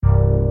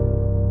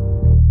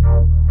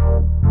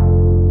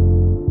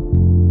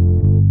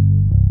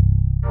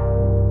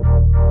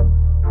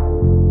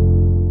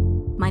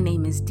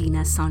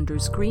Mia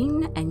Saunders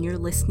Green, and you're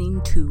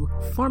listening to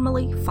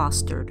Formally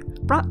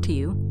Fostered, brought to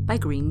you by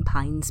Green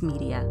Pines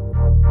Media.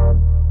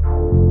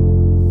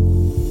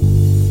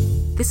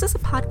 This is a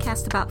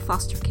podcast about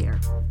foster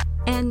care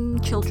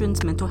and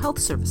children's mental health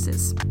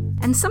services,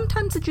 and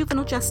sometimes the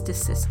juvenile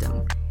justice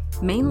system,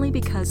 mainly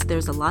because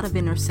there's a lot of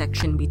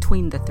intersection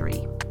between the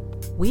three.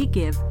 We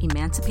give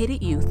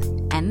emancipated youth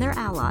and their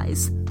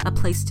allies a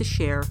place to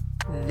share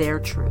their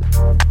truth.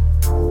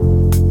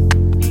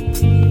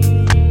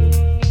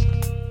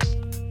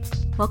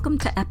 Welcome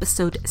to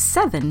episode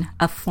 7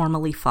 of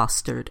Formally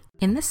Fostered.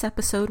 In this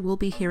episode, we'll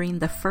be hearing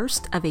the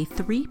first of a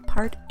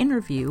 3-part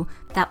interview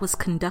that was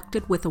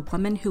conducted with a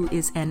woman who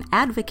is an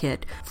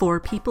advocate for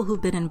people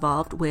who've been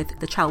involved with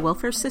the child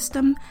welfare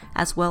system,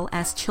 as well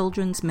as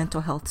children's mental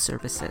health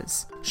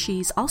services.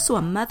 She's also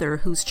a mother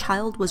whose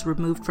child was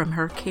removed from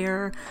her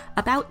care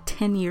about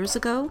 10 years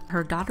ago.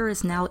 Her daughter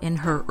is now in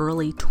her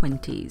early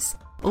 20s.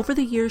 Over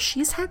the years,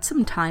 she's had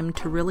some time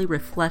to really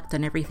reflect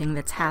on everything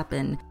that's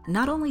happened.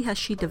 Not only has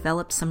she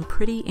developed some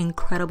pretty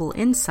incredible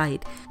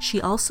insight, she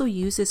also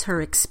uses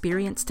her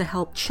experience to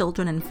help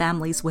children and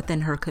families within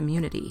her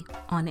community.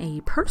 On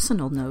a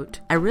personal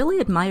note, I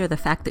really admire the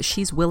fact that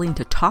she's willing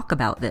to talk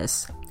about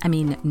this. I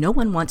mean, no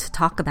one wants to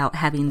talk about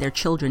having their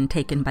children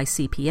taken by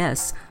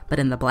CPS, but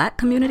in the Black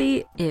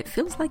community, it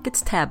feels like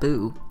it's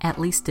taboo. At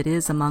least it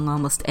is among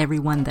almost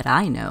everyone that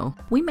I know.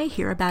 We may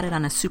hear about it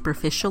on a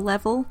superficial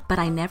level, but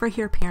I never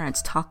hear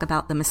parents talk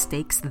about the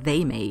mistakes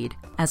they made.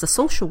 As a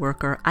social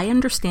worker, I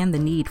understand the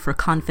need for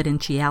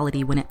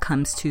confidentiality when it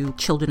comes to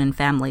children and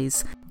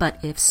families,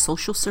 but if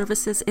social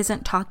services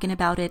isn't talking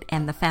about it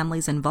and the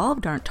families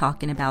involved aren't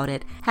talking about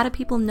it, how do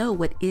people know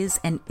what is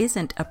and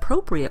isn't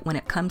appropriate when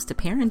it comes to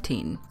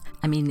parenting?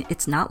 I mean,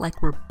 it's not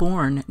like we're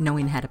born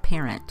knowing how to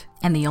parent.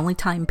 And the only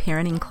time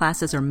parenting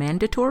classes are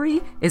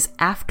mandatory is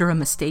after a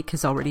mistake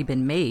has already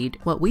been made.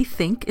 What we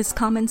think is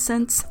common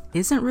sense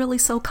isn't really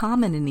so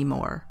common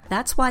anymore.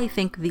 That's why I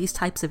think these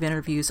types of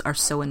interviews are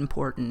so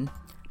important.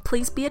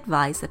 Please be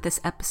advised that this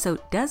episode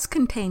does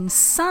contain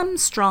some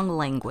strong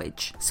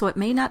language, so it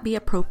may not be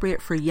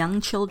appropriate for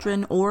young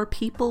children or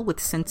people with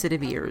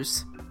sensitive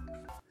ears.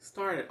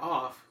 Started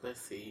off,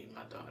 let's see,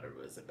 my daughter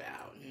was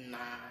about 9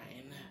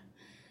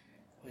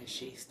 when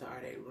she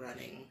started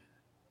running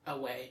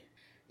away,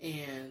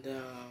 and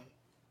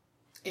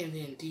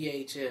then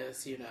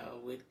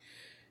DHS, would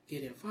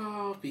get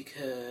involved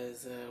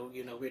because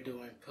we're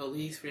doing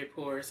police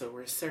reports or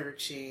we're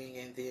searching,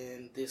 and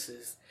then this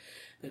is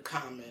the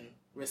common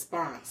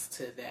response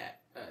to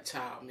that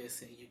child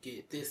missing. You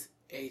get this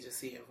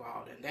agency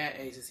involved and that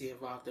agency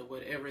involved, and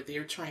whatever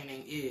their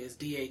training is,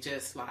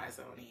 DHS flies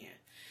on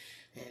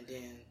in, and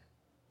then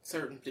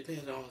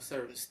depending on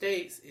certain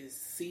states, is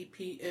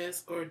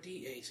CPS or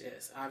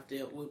DHS. I've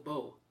dealt with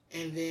both.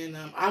 And then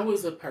I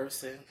was a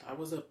parent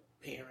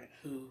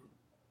who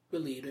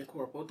believed in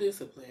corporal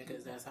discipline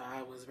because that's how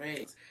I was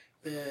raised.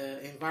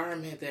 The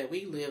environment that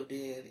we lived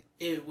in,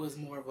 it was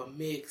more of a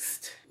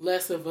mixed,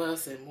 less of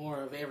us and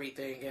more of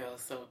everything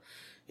else. So,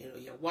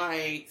 your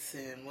whites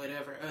and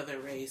whatever other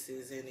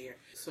races in there.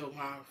 So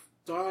my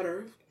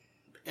daughter,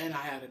 and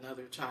I had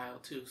another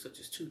child too, such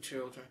as 2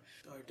 children,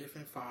 or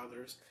different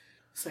fathers,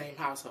 same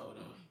household,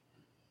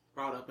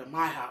 brought up in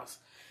my house.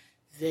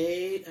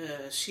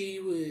 She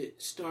would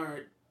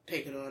start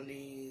taking on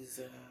these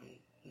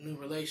new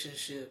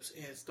relationships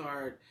and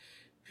start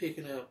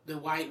picking up the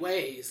white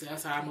ways.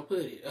 That's how I'm going to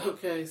put it.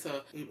 Okay,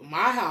 so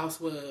my house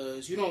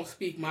was, you don't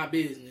speak my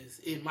business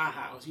in my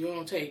house. You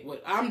don't take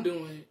what I'm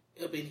doing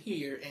up in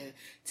here and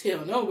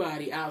tell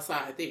nobody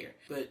outside there.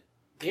 But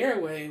their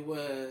way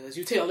was,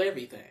 you tell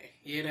everything,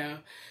 you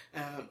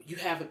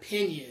have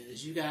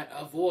opinions, you got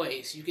a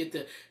voice, you get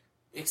to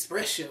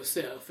express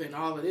yourself and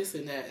all of this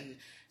and that. And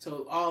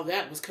so all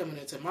that was coming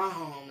into my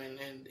home,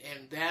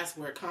 and that's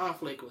where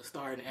conflict was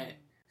starting at.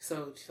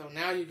 So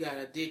now you got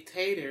a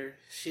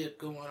dictatorship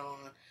going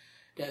on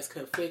that's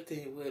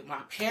conflicting with my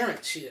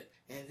parentship,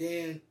 and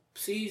then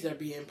seeds are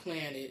being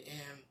planted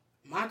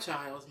in my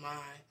child's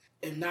mind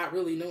and not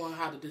really knowing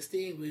how to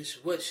distinguish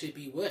what should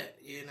be what,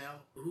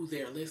 who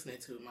they're listening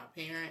to, my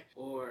parent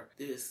or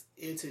this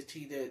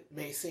entity that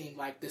may seem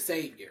like the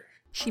savior.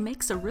 She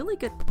makes a really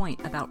good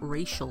point about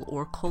racial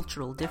or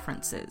cultural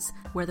differences.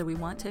 Whether we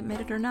want to admit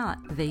it or not,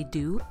 they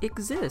do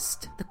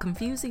exist. The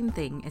confusing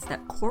thing is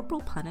that corporal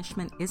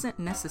punishment isn't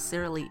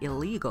necessarily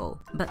illegal,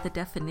 but the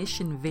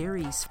definition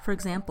varies. For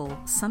example,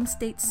 some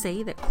states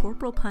say that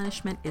corporal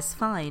punishment is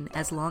fine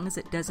as long as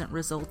it doesn't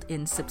result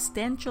in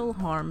substantial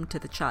harm to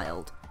the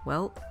child.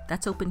 Well,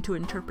 that's open to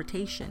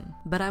interpretation.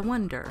 But I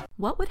wonder,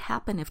 what would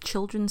happen if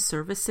children's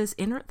services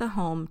entered the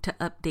home to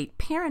update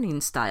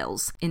parenting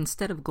styles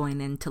instead of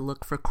going in to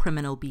look for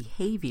criminal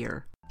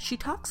behavior? She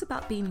talks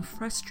about being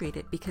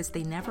frustrated because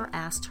they never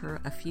asked her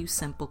a few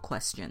simple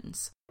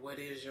questions. What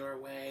is your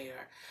way?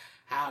 Or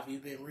how have you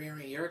been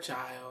rearing your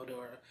child?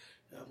 Or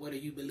What do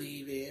you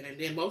believe in? And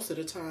then most of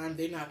the time,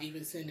 they're not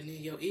even sending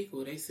in your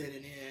equal. They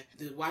sending in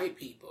the white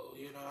people,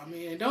 you know what I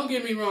mean? And don't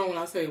get me wrong when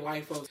I say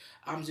white folks.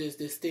 I'm just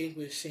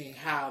distinguishing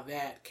how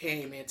that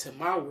came into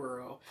my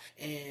world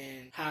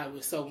and how it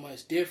was so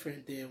much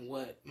different than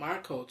what my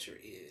culture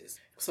is.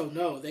 So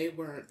no, they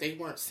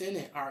weren't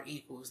sending our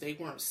equals. They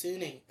weren't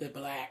sending the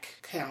black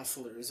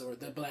counselors or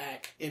the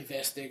black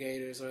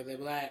investigators or the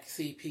black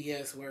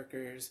CPS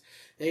workers.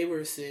 They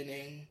were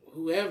sending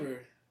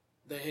whoever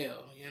the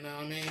hell, you know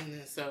what I mean?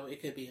 And so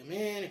it could be a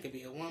man, it could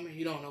be a woman,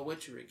 you don't know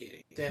what you were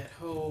getting. That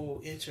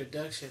whole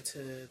introduction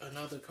to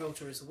another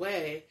culture's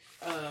way,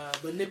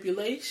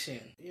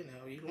 manipulation, you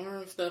know, you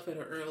learn stuff at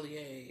an early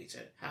age,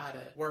 how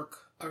to work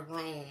a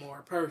room or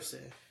a person,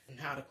 and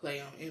how to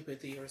play on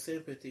empathy or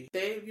sympathy.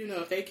 They, you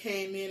know, if they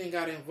came in and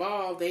got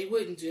involved, they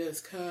wouldn't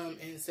just come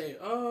and say,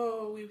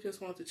 oh, we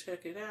just want to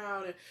check it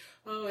out, and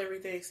oh,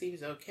 everything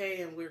seems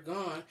okay, and we're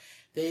gone.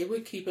 They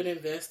would keep an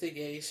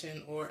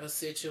investigation or a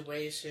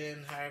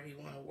situation, however you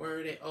want to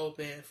word it,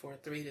 open for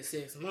 3 to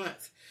 6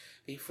 months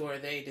before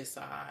they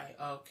decide,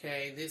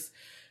 okay, this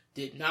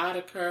did not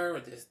occur, or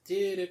this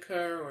did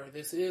occur, or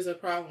this is a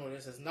problem, or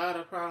this is not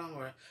a problem,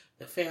 or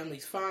the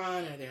family's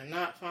fine, or they're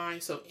not fine.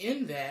 So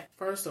in that,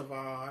 first of all,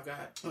 I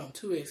got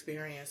 2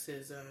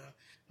 experiences.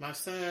 My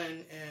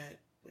son,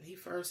 when he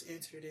first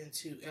entered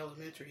into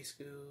elementary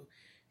school,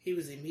 he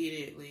was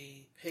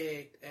immediately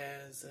pegged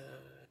as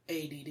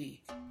ADD.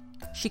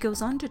 She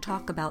goes on to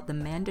talk about the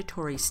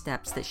mandatory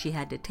steps that she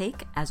had to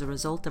take as a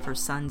result of her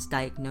son's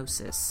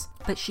diagnosis.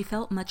 But she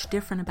felt much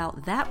different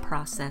about that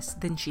process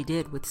than she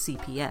did with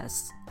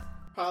CPS.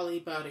 Probably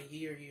about a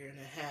year and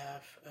a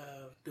half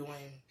of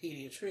doing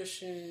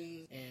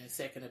pediatricians and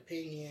second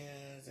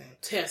opinions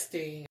and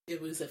testing.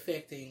 It was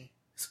affecting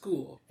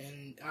school.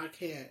 And I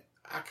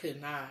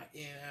could not,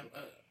 you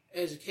know,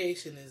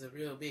 education is a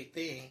real big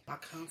thing. I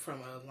come from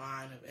a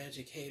line of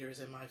educators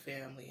in my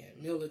family,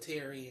 and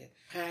military, and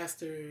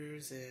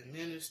pastors, and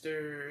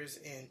ministers,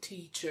 and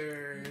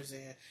teachers,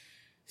 and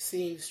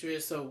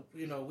seamstress. So,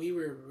 you know, we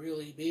were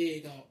really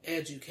big on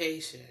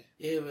education.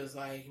 It was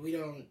like, we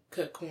don't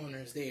cut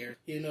corners there.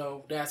 You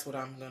know, that's what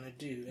I'm going to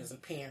do as a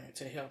parent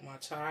to help my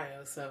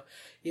child. So,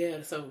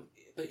 yeah, so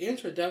the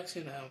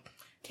introduction of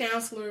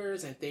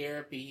counselors and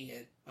therapy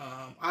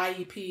and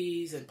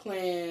IEPs and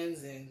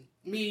plans and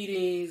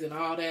meetings and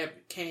all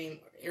that came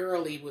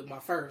early with my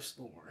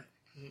firstborn.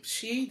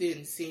 She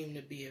didn't seem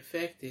to be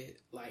affected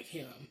like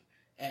him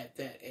at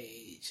that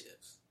age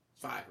of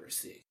 5 or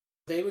 6.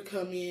 They would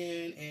come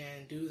in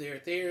and do their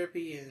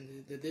therapy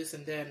and the this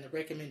and that and the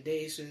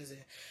recommendations, and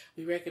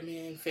we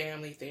recommend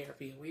family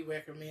therapy, we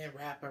recommend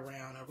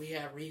wraparound, or we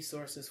have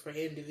resources for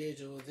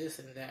individuals, this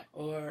and that.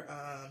 Or,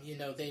 you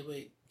know, they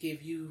would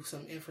give you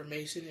some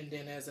information, and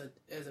then as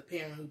a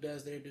parent who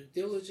does their due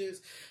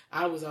diligence,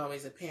 I was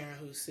always a parent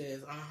who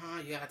says,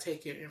 you gotta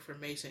take your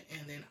information,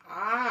 and then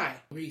I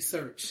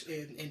research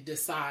and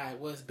decide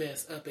what's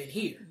best up in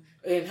here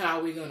and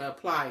how we're gonna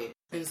apply it.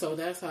 And so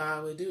that's how I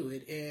would do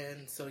it.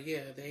 And so,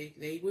 yeah,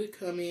 they would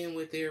come in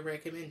with their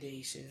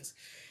recommendations,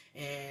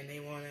 and they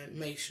want to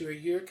make sure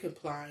you're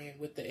compliant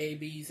with the A,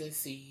 B's, and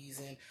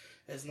C's. And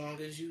as long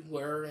as you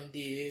were and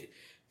did,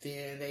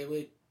 then they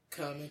would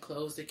come and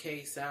close the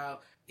case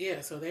out.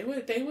 Yeah, so they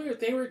were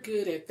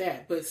good at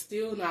that, but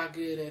still not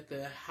good at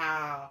the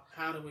how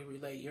do we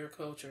relate your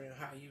culture and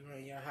how you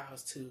run your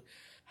house to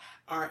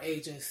our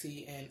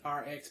agency and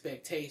our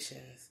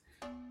expectations.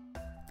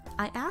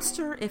 I asked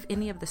her if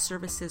any of the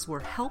services were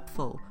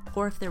helpful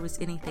or if there was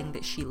anything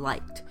that she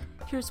liked.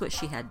 Here's what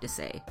she had to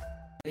say.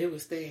 It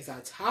was things I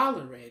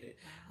tolerated.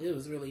 It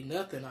was really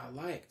nothing I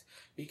liked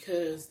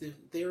because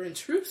they're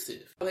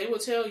intrusive. They will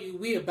tell you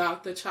we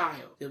about the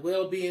child, the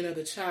well-being of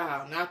the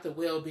child, not the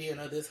well-being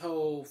of this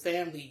whole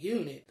family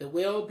unit, the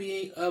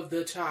well-being of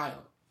the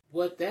child.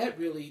 What that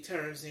really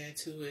turns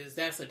into is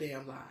that's a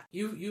damn lie.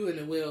 You in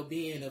the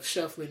well-being of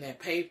shuffling that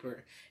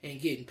paper and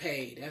getting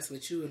paid. That's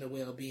what you in the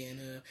well-being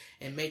of,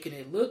 and making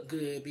it look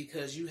good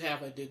because you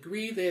have a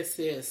degree that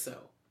says so.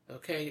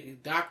 Okay,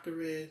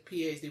 doctorate,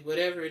 PhD,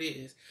 whatever it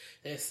is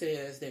that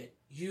says that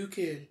you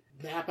can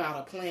map out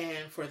a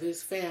plan for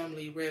this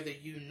family, whether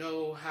you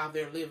know how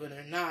they're living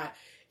or not,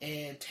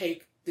 and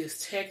take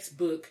this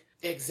textbook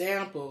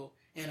example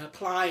and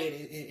apply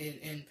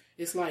it, and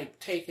it's like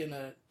taking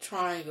a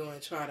triangle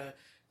and try to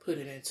put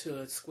it into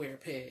a square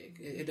peg.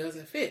 It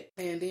doesn't fit.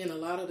 And then a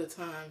lot of the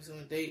times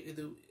when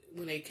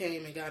they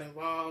came and got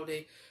involved,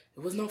 there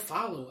was no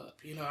follow-up.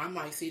 You know, I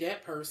might see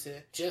that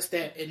person just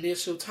that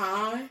initial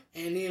time,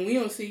 and then we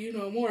don't see you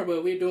no more,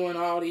 but we're doing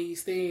all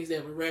these things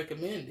that were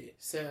recommended.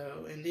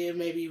 So, and then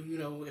maybe, you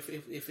know, if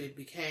it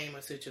became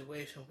a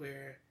situation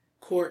where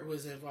court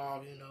was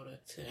involved, you know,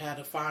 to have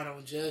the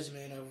final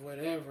judgment of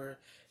whatever,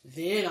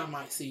 then I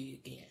might see you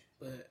again.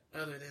 But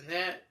other than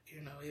that,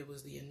 you know, it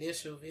was the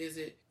initial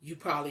visit. You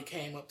probably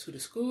came up to the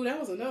school. That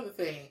was another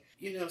thing.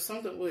 You know,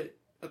 something would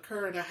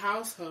occur in the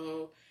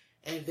household,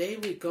 and they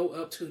would go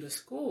up to the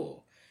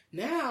school.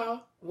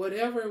 Now,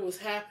 whatever was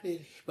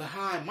happening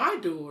behind my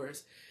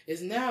doors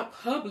is now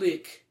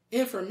public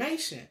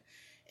information.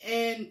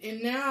 And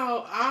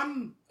now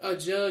I'm a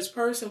judged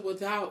person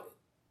without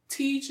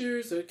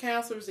teachers or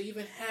counselors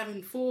even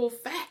having full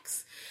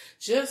facts.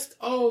 Just,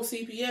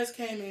 CPS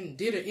came and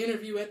did an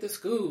interview at the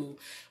school.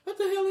 What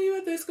the hell are you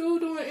at the school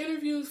doing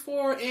interviews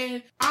for?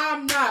 And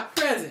I'm not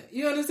present.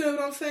 You understand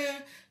what I'm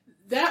saying?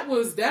 That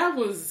was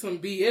some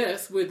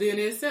BS within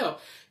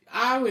itself.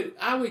 I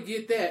would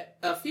get that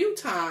a few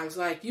times.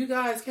 Like, you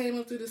guys came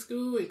up to the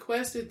school and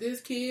questioned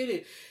this kid,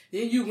 and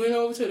then you went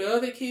over to the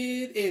other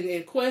kid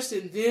and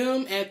questioned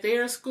them at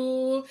their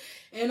school.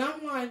 And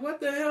I'm like, what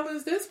the hell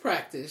is this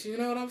practice? You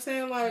know what I'm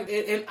saying? Like,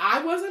 and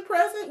I wasn't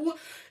present? Well,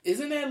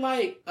 isn't that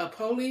like a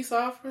police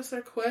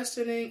officer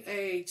questioning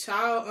a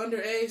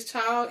underage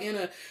child in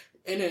an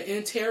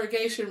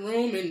interrogation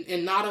room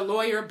and not a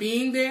lawyer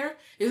being there?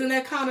 Isn't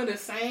that kind of the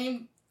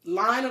same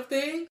line of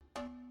thing?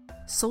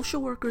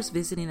 Social workers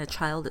visiting a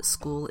child at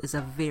school is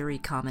a very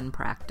common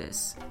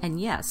practice.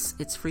 And yes,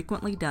 it's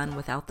frequently done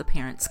without the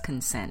parent's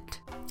consent.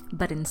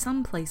 But in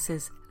some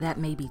places, that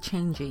may be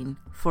changing.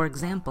 For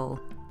example,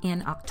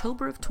 in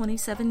October of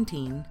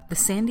 2017, the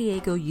San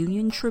Diego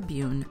Union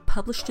Tribune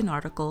published an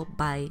article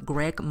by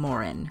Greg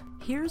Morin.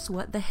 Here's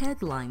what the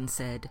headline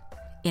said.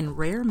 In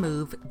rare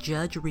move,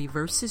 judge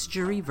reverses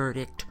jury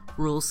verdict,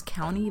 rules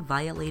county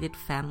violated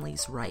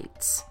family's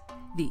rights.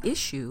 The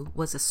issue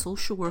was a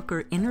social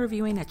worker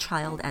interviewing a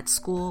child at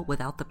school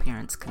without the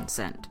parent's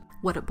consent.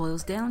 What it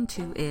boils down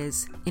to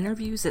is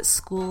interviews at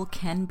school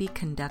can be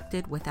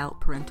conducted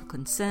without parental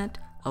consent,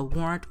 a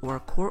warrant, or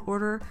a court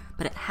order,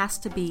 but it has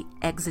to be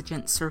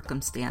exigent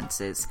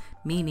circumstances,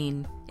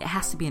 meaning it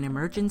has to be an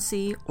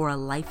emergency or a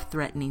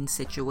life-threatening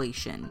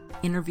situation.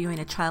 Interviewing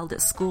a child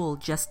at school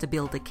just to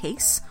build a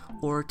case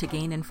or to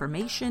gain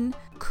information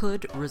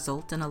could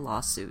result in a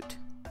lawsuit.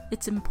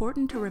 It's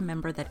important to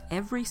remember that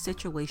every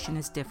situation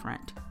is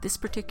different. This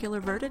particular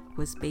verdict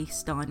was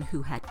based on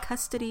who had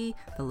custody,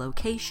 the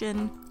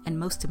location, and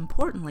most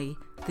importantly,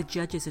 the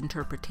judge's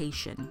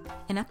interpretation.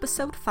 In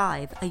episode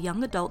 5, a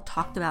young adult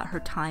talked about her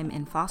time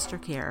in foster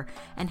care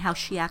and how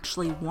she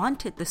actually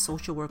wanted the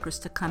social workers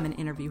to come and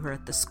interview her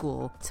at the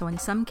school. So in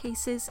some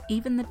cases,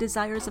 even the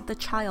desires of the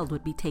child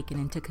would be taken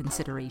into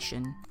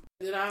consideration.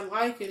 Did I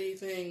like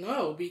anything?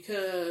 No,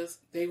 because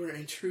they were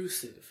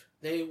intrusive.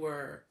 They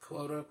were,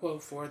 quote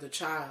unquote, for the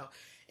child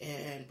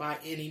and by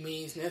any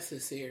means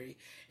necessary.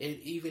 And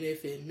even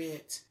if it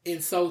meant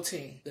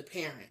insulting the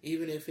parent,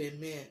 even if it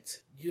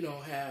meant you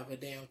don't have a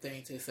damn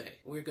thing to say,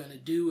 we're going to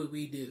do what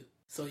we do.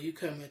 So you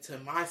come into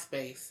my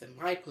space and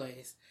my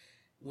place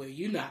where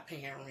you're not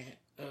paying rent,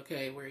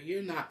 okay, where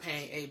you're not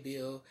paying a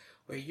bill,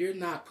 where you're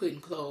not putting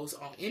clothes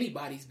on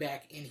anybody's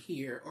back in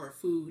here or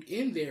food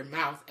in their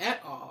mouth at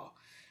all.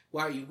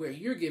 Where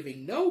you're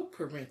giving no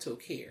parental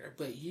care,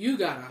 but you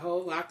got a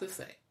whole lot to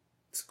say.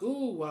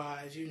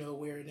 School-wise,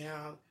 where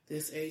now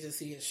this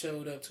agency has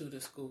showed up to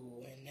the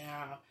school, and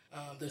now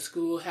the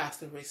school has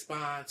to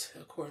respond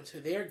according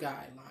to their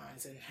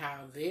guidelines and how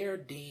they're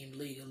deemed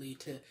legally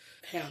to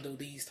handle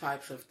these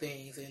types of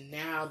things. And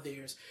now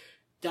there's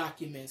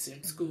documents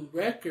and school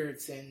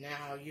records, and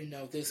now,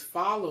 this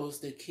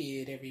follows the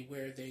kid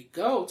everywhere they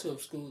go, to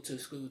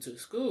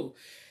school.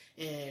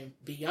 And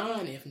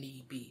beyond if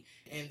need be.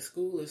 And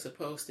school is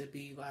supposed to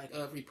be like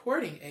a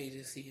reporting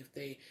agency if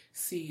they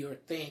see or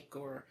think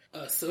or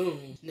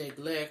assume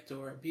neglect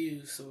or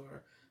abuse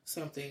or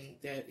something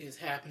that is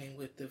happening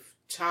with the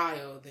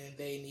child, then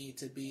they need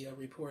to be a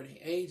reporting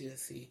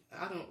agency.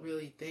 I don't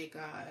really think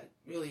I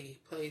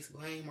really place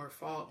blame or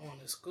fault on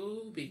the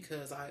school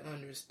because I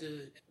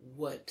understood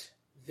what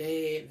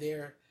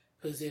their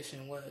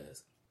position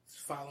was.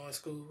 Following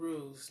school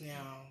rules.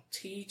 Now,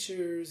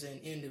 teachers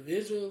and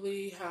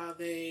individually how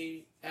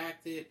they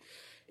acted,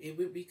 it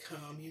would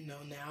become,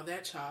 now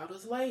that child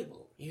is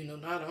labeled.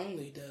 Not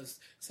only does,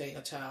 say,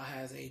 a child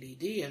has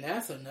ADD, and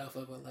that's enough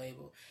of a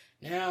label.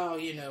 Now,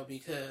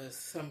 because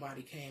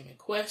somebody came and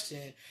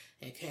questioned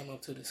and came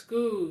up to the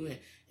school,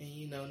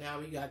 and now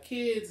we got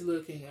kids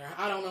looking, or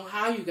I don't know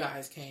how you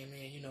guys came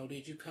in.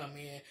 Did you come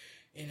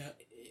in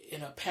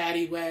a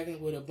paddy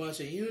wagon with a bunch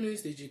of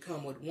units? Did you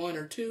come with one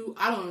or two?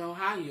 I don't know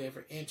how you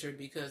ever entered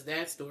because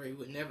that story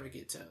would never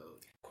get told.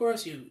 Of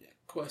course, you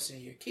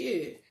question your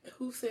kid.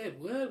 Who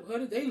said what? What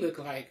did they look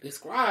like?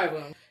 Describe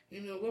them.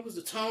 What was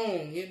the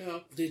tone?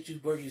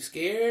 Were you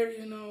scared?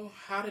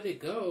 How did it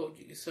go?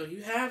 So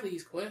you have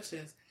these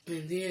questions,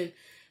 and then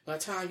by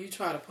the time you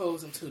try to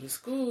pose them to the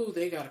school,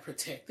 they got to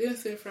protect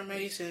this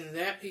information,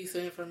 that piece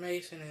of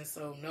information, and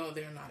so no,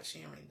 they're not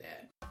sharing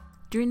that.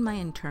 During my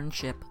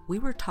internship, we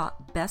were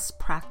taught best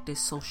practice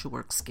social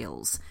work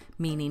skills,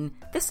 meaning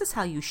this is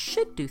how you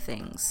should do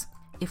things.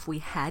 If we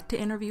had to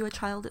interview a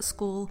child at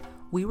school,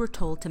 we were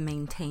told to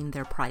maintain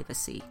their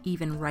privacy,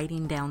 even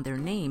writing down their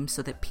name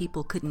so that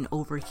people couldn't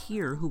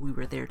overhear who we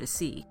were there to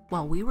see.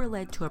 While we were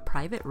led to a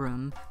private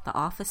room, the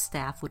office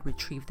staff would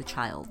retrieve the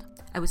child.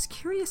 I was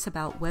curious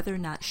about whether or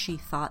not she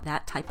thought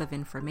that type of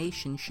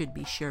information should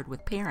be shared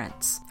with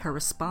parents. Her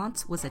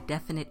response was a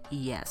definite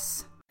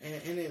yes.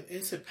 And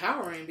it's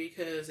empowering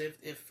because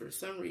if for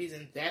some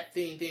reason that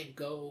thing didn't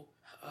go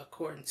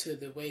according to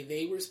the way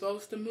they were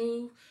supposed to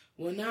move.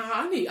 Well, now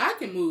I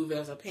can move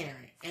as a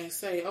parent and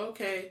say,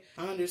 okay,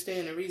 I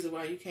understand the reason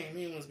why you came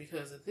in was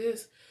because of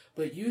this,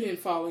 but you didn't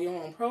follow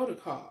your own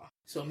protocol.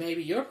 So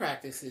maybe your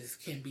practices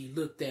can be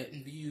looked at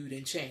and viewed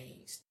and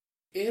changed.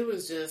 It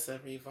was just a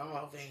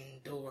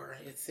revolving door.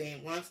 It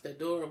seemed once the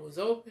door was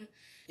open,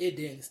 it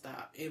didn't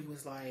stop. It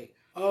was like,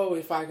 oh,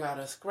 if I got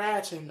a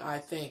scratch and I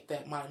think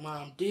that my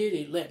mom did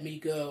it, let me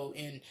go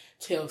and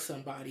tell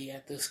somebody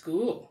at the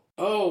school.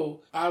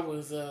 Oh, I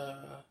was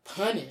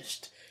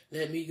punished.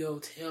 Let me go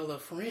tell a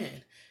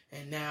friend.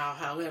 And now,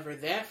 however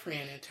that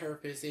friend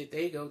interprets it,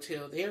 they go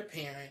tell their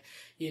parent,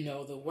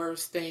 the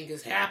worst thing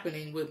is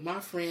happening with my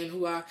friend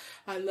who I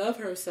love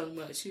her so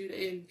much.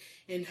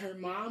 And her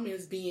mom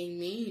is being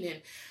mean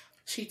and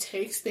she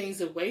takes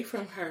things away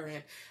from her.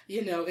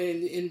 And,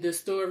 and the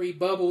story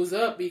bubbles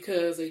up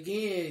because,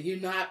 again, you're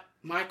not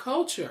my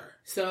culture.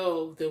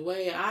 So the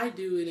way I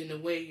do it and the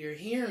way you're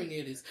hearing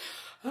it is,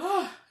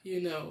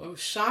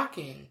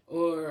 shocking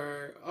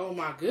or, oh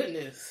my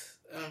goodness,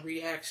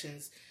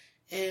 reactions.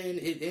 And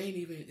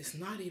it's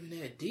not even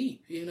that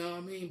deep, you know what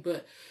I mean?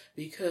 But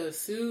because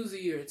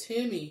Susie or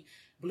Timmy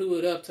blew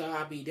it up to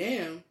I be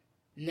damned,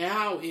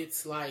 now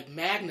it's like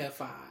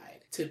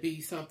magnified to be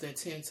something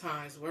 10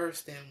 times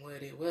worse than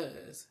what it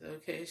was.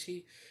 Okay,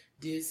 she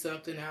did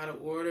something out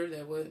of order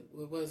that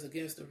was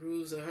against the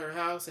rules of her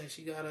house and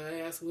she got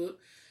her ass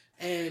whooped.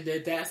 And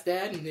that's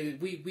that.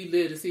 And we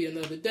live to see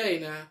another day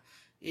now.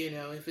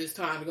 If it's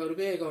time to go to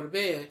bed, go to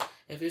bed.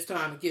 If it's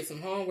time to get some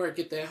homework,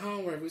 get that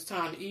homework. If it's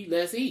time to eat,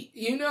 let's eat,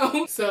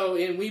 So,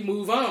 and we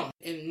move on.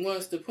 And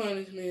once the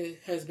punishment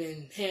has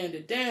been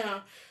handed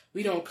down,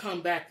 we don't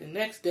come back the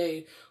next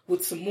day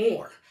with some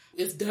more.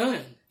 It's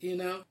done,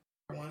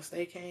 Once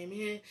they came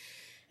in,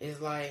 it's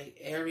like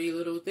every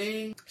little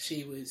thing,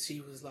 she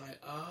was like,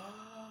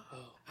 oh,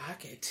 I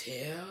can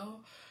tell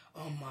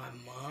on my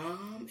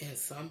mom and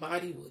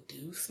somebody will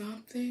do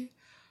something.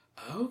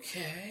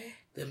 Okay,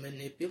 the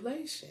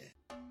manipulation.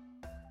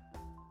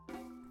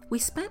 We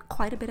spent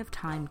quite a bit of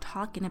time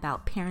talking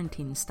about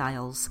parenting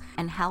styles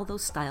and how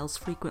those styles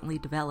frequently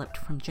developed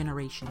from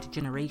generation to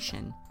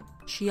generation.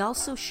 She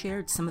also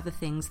shared some of the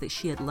things that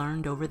she had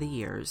learned over the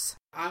years.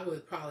 I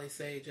would probably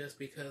say just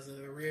because of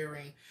the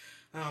rearing,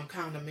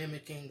 kind of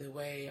mimicking the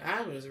way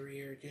I was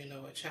reared,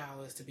 a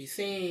child is to be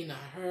seen, not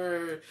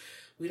heard.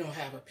 We don't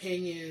have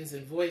opinions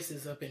and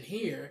voices up in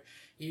here.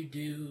 You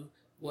do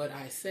what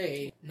I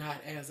say, not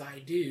as I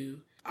do.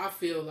 I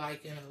feel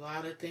like in a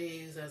lot of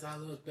things, as I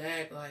look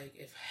back,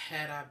 like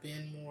had I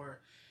been more,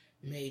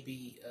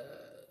 maybe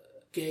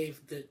gave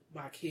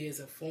my kids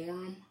a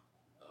forum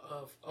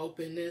of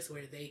openness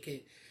where they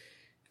could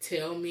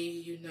tell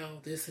me,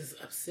 this is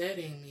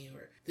upsetting me,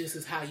 or this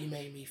is how you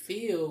made me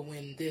feel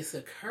when this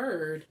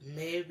occurred,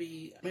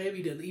 maybe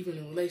even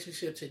the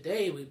relationship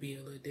today would be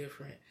a little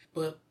different.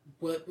 But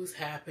what was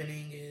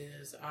happening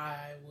is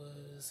I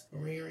was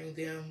rearing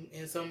them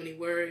in so many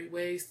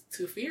ways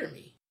to fear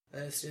me.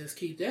 Let's just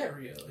keep that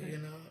real,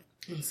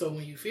 And so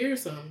when you fear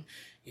something,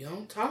 you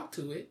don't talk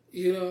to it.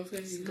 You know what I'm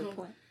saying? That's a good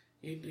point.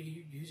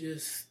 You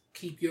just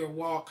keep your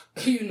walk,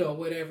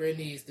 whatever it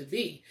needs to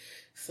be,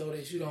 so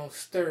that you don't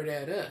stir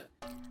that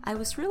up. I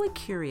was really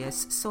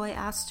curious, so I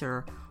asked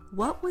her,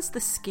 what was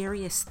the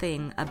scariest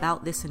thing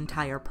about this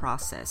entire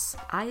process?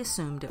 I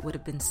assumed it would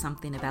have been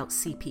something about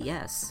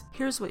CPS.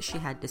 Here's what she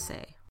had to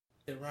say.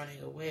 The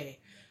running away,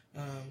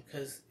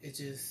 because it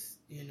just,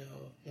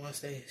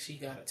 once she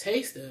got a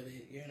taste of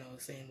it,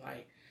 it seemed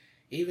like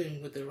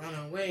even with the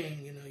running away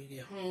and, you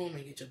get home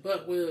and get your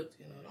butt whipped,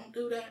 don't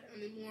do that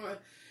anymore.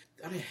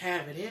 I didn't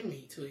have it in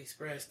me to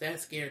express. That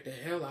scared the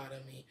hell out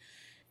of me.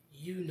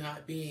 You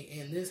not being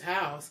in this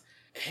house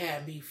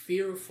had me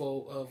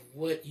fearful of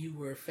what you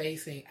were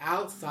facing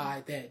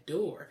outside that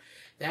door.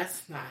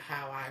 That's not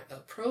how I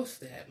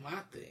approached that. My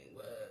thing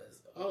was,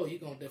 oh, you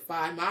going to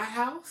defy my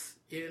house?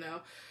 You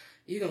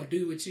going to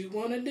do what you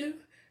want to do?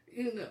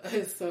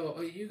 And so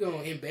are you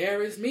going to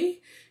embarrass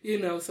me?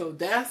 So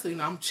that's,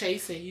 I'm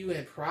chasing you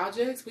in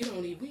projects. We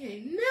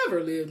ain't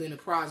never lived in the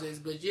projects,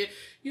 but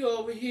you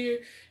over here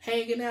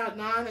hanging out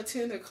 9 or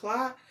 10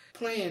 o'clock,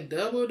 playing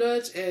double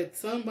dutch at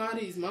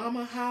somebody's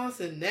mama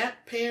house, and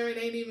that parent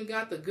ain't even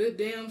got the good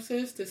damn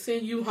sense to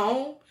send you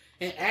home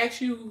and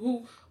ask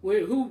you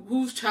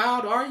whose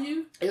child are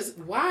you?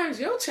 Why is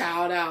your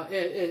child out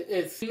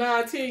at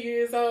 9, 10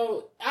 years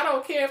old? I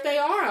don't care if they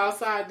are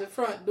outside the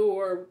front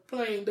door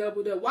playing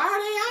double dutch. Why are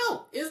they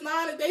out? It's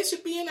 9. They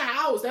should be in the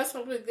house. That's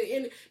something.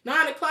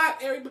 9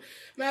 o'clock.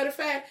 Matter of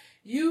fact,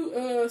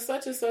 you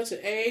such and such an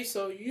age,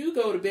 so you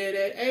go to bed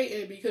at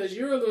 8, and because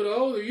you're a little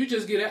older, you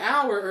just get an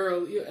hour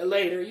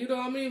later. You know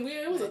what I mean?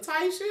 It was a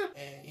tight ship,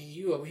 and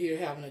you over here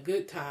having a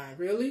good time.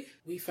 Really?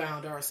 We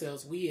found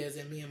ourselves, as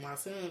in me and my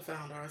son,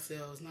 found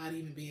ourselves not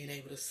even being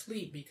able to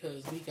sleep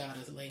because we got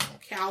to lay on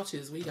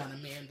couches, we got to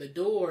man the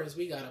doors,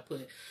 we got to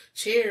put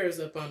chairs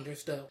up under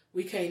stuff.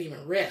 We can't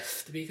even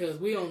rest because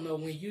we don't know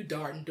when you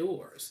darting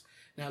doors.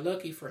 Now,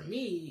 lucky for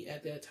me,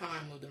 at that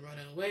time of the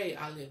running away,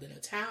 I lived in a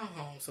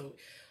townhome, so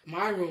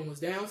my room was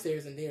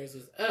downstairs and theirs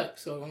was up.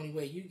 So the only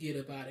way you get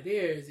up out of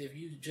there is if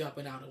you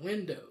jumping out of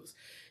windows.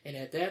 And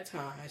at that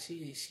time,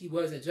 she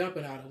wasn't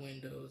jumping out of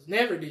windows.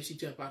 Never did she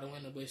jump out of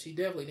window, but she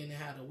definitely didn't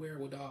have the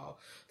wherewithal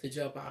to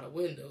jump out of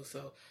windows.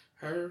 So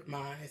her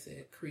mind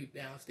said, creep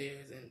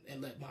downstairs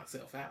and let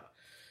myself out.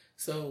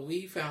 So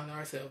we found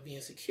ourselves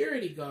being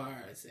security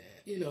guards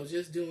and,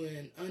 just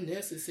doing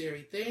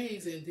unnecessary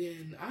things. And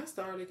then I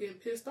started getting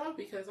pissed off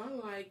because I'm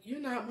like, you're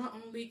not my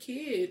only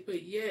kid,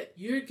 but yet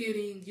you're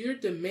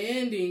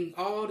demanding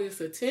all this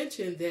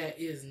attention that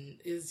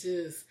is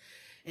just,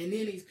 and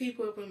then these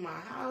people up in my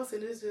house,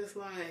 and it's just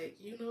like,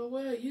 you know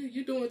what,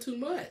 you're doing too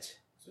much.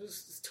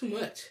 It's too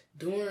much.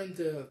 During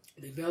the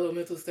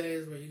developmental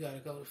stage where you got to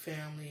go to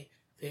family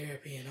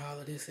therapy and all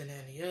of this and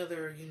that and the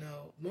other,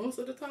 most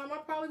of the time I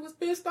probably was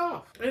pissed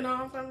off.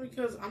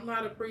 Because I'm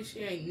not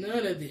appreciating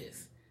none of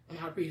this. I'm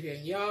not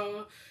appreciating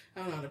y'all.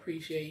 I'm not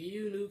appreciating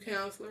you, new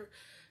counselor.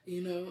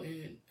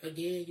 And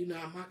again, you're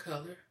not my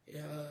color.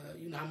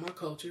 You're not my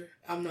culture.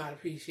 I'm not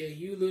appreciating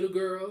you, little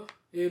girl.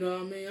 You know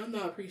what I mean? I'm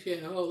not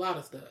appreciating a whole lot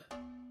of stuff.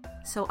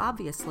 So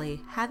obviously,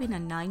 having a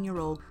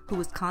 9-year-old who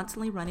was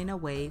constantly running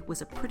away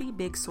was a pretty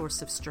big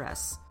source of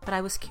stress. But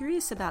I was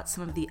curious about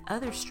some of the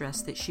other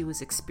stress that she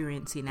was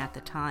experiencing at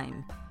the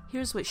time.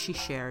 Here's what she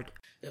shared.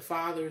 The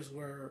fathers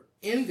were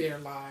in their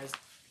lives.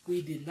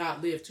 We did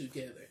not live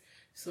together.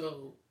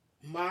 So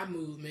my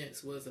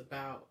movements was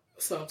about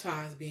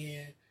sometimes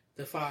being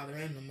the father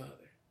and the mother.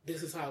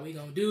 This is how we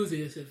gonna do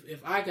this.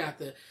 If I got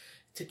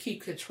to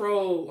keep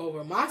control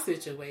over my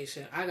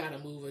situation, I got to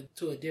move it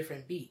to a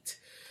different beat.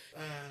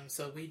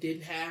 So we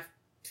didn't have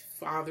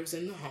fathers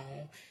in the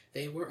home.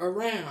 They were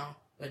around,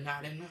 but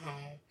not in the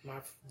home. My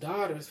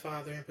daughter's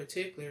father in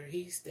particular,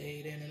 he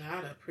stayed in and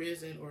out of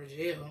prison or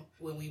jail.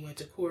 When we went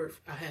to court,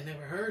 I had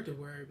never heard the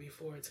word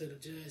before until the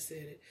judge said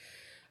it.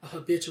 A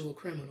habitual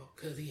criminal,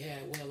 because he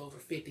had well over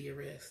 50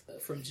 arrests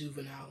from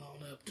juvenile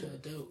on up to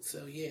adult.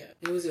 So yeah,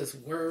 it was just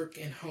work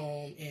and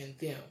home and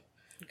them.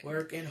 Okay.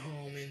 Work and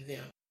home and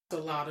them. A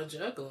lot of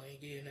juggling,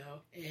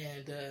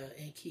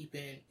 and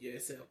keeping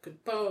yourself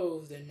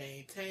composed and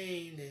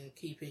maintained and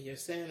keeping your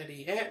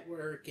sanity at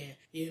work and,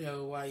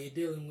 while you're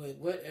dealing with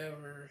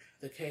whatever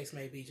the case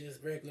may be,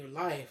 just regular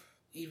life,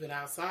 even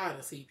outside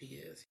of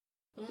CPS.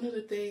 One of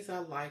the things I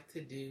like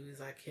to do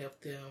is I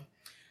kept them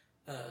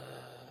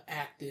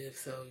active.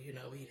 So,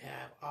 we'd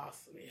have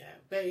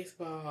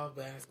baseball,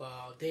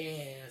 basketball,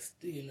 dance,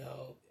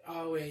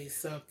 always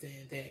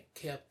something that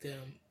kept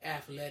them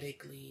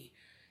athletically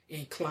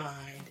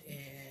inclined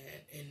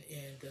and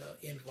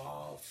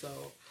involved.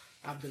 So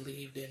I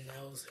believed in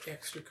those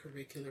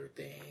extracurricular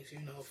things,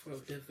 for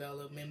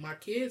development. My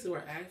kids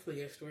were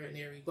actually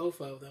extraordinary, both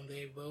of them.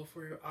 They both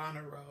were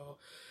honor roll,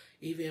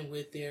 even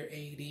with their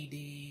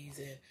ADDs,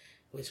 and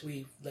which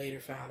we later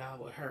found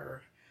out with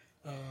her.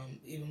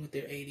 Even with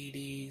their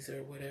ADDs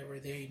or whatever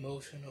their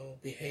emotional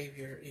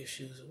behavior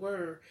issues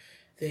were,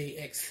 they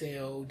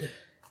excelled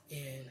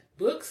in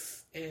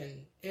books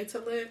and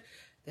intellect.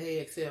 They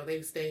excelled.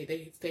 They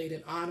stayed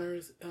in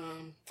honors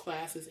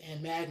classes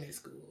and magnet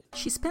school.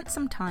 She spent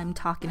some time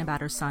talking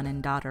about her son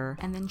and daughter,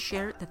 and then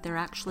shared that there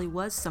actually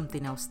was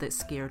something else that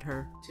scared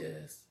her.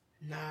 Just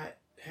not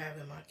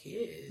having my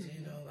kids,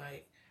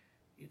 like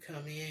you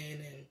come in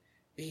and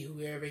be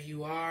whoever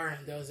you are,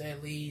 and does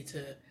that lead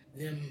to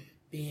them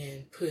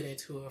being put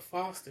into a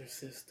foster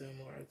system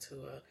or to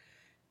a,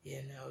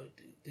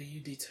 do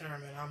you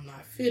determine I'm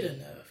not fit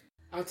enough?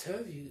 I'll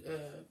tell you,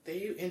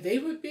 they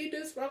would be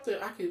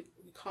disruptive. I could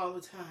recall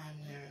a time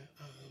where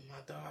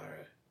my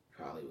daughter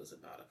probably was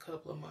about a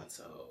couple of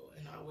months old,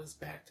 and I was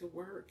back to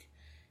work,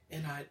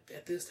 and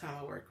at this time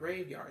I worked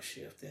graveyard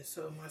shift, and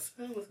so my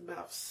son was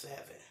about 7,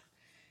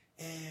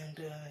 and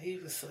he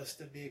was such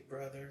the big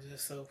brother,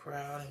 just so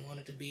proud and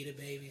wanted to be the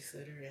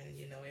babysitter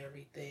and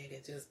everything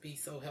and just be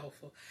so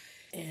helpful.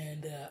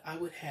 And I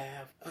would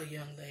have a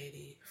young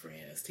lady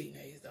friend's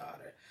teenage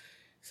daughter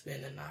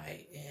spend the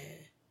night and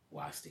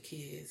watch the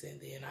kids, and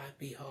then I'd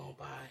be home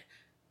by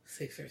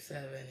 6 or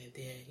 7, and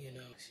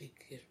then, she'd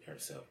get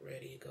herself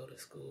ready to go to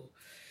school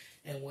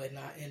and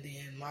whatnot. And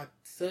then my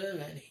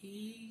son,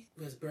 he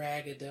was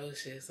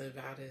braggadocious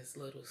about his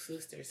little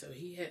sister, so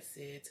he had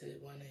said to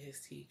one of his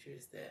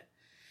teachers that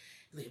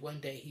one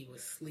day he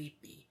was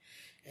sleepy,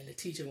 and the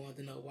teacher wanted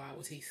to know why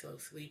was he so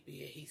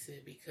sleepy, and he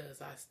said,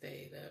 because I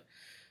stayed up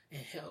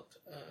and helped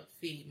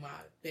feed my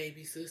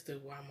baby sister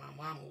while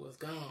my mama was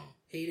gone.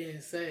 He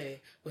didn't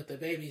say, but the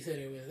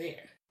babysitter was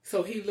there.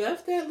 So he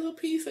left that little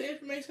piece of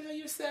information.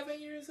 You're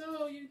 7 years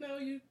old,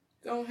 you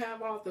don't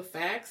have all the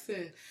facts,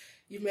 and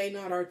you may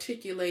not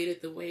articulate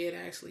it the way it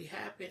actually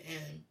happened,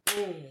 and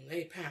boom,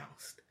 they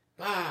pounced.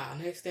 Wow,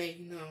 next thing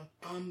you know,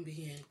 I'm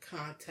being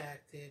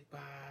contacted by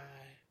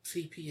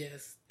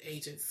CPS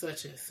agent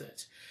such and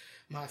such.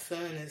 My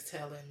son is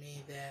telling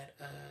me that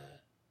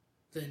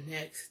the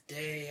next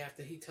day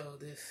after he told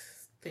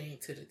this thing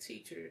to the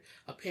teacher.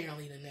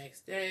 Apparently the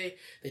next day,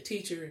 the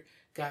teacher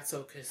got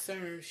so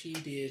concerned, she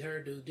did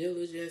her due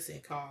diligence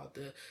and called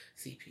the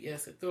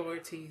CPS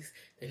authorities.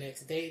 The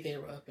next day, they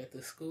were up at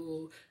the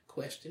school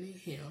questioning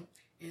him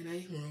in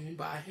a room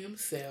by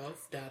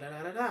himself,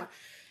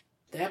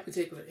 That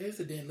particular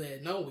incident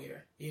led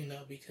nowhere,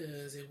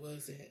 because it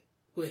wasn't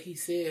what he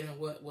said, and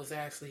what was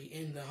actually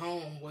in the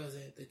home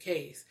wasn't the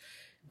case.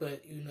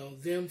 But,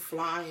 them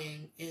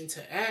flying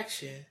into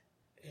action,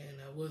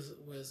 and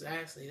was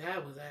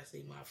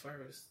actually my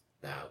first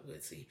bout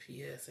with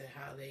CPS and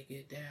how they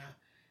get down,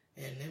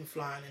 and them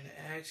flying into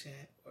action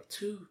or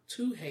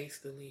too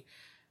hastily.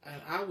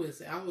 And I was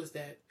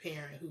that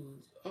parent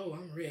who's,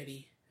 I'm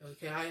ready.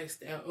 Okay, I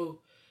asked,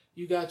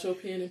 you got your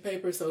pen and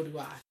paper, so do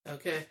I.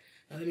 Okay,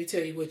 now let me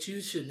tell you what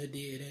you shouldn't have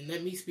did, and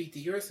let me speak to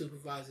your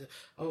supervisor.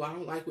 I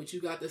don't like what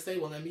you got to say.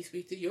 Well, let me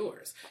speak to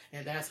yours.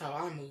 And that's how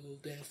I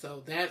moved, and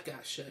so that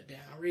got shut down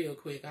real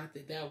quick. I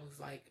think that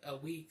was like a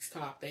week's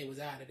top. They was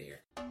out of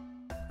there.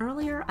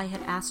 Earlier, I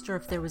had asked her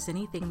if there was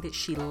anything that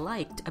she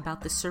liked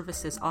about the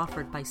services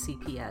offered by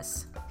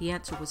CPS. The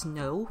answer was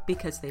no,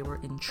 because they were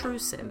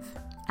intrusive.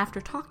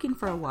 After talking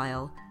for a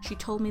while, she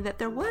told me that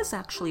there was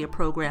actually a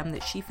program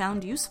that she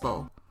found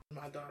useful.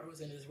 My daughter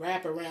was in this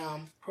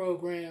wraparound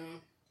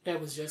program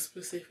that was just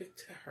specific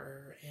to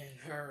her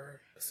and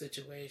her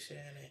situation.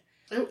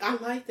 And I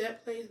like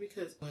that place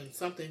because when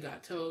something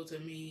got told to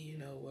me,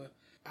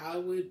 I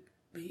would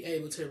be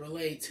able to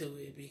relate to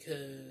it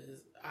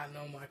because I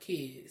know my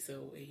kids.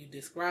 So you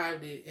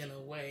described it in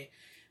a way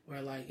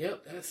where like,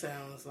 yep, that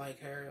sounds like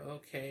her.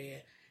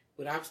 Okay.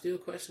 But I'm still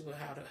questioning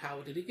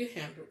how did it get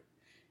handled?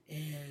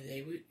 And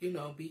they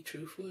would, be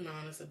truthful and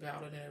honest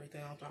about it and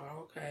everything. I'm thought,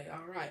 okay,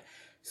 all right.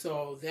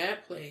 So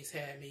that place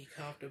had me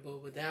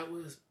comfortable, but that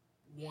was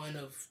one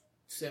of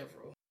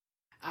several.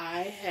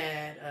 I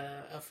had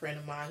a friend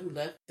of mine who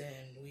left,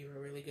 and we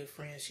were really good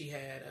friends. She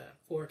had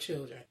 4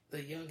 children.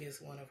 The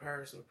youngest one of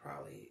hers was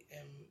probably,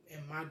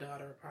 and my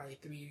daughter were probably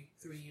three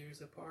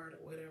years apart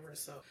or whatever.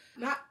 So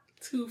not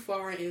too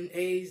far in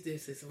age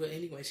distance. But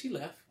anyway, she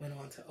left, went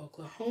on to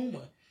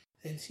Oklahoma.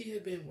 And she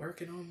had been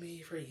working on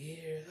me for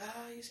years.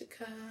 You should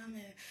come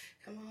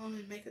on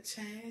and make a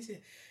change. And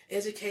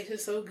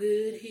education's so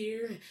good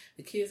here. And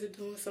the kids are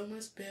doing so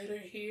much better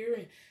here.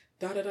 And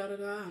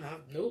da-da-da-da-da. And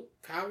nope,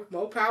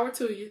 more power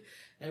to you.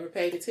 Never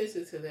paid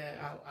attention to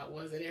that. I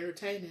wasn't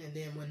entertaining. And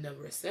then when the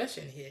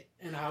recession hit,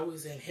 and I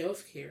was in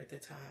healthcare at the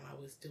time.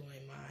 I was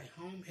doing my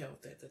home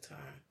health at the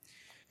time.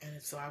 And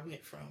so I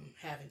went from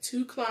having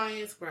 2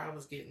 clients where I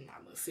was getting my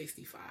little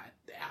 65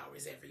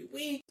 hours every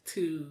week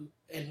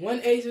in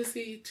one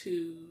agency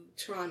to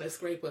trying to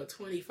scrape up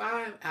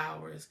 25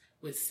 hours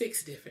with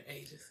 6 different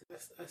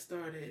agencies. I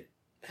started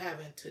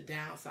having to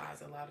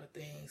downsize a lot of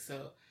things.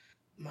 So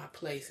my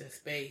place and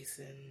space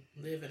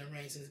and living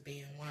arrangements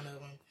being one of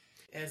them.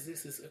 As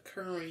this is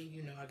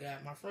occurring, I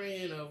got my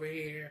friend over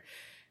here.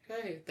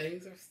 Hey,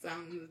 things are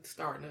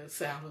starting to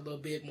sound a little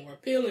bit more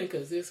appealing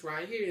because this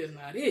right here is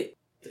not it.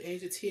 At the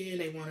age of 10,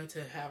 they wanted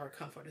to have her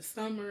come for the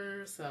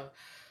summer, so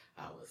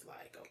I was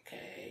like,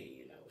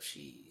 okay,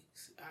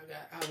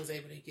 I was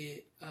able to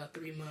get a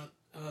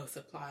 3-month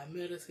supply of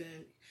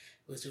medicine,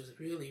 which was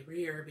really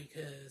rare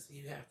because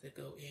you have to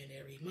go in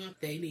every month.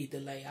 They need to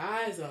lay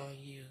eyes on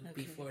you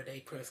before they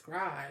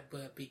prescribe,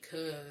 but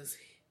because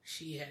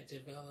she had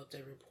developed a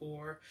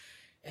rapport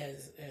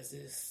as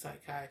this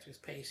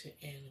psychiatrist patient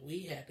and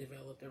we had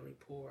developed a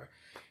rapport,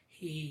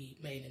 he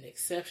made an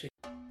exception.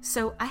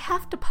 So I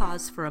have to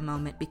pause for a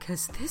moment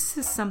because this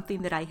is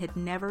something that I had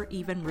never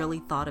even really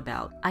thought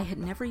about. I had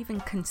never even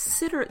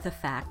considered the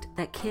fact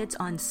that kids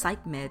on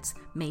psych meds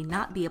may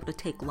not be able to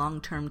take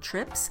long-term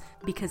trips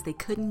because they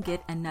couldn't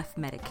get enough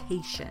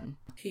medication.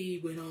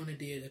 He went on and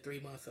did a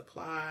 3-month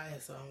supply,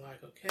 and so I'm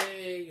like,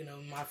 okay,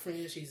 my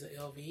friend, she's an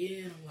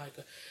LVN. I'm like,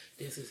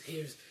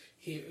 here's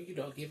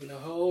giving a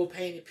whole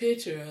painted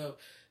picture of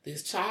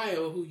this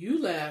child who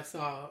you last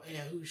saw and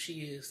who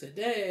she is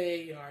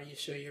today. Are you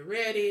sure you're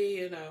ready?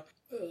 You're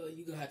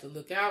going to have to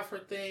look out for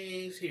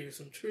things. Here's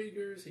some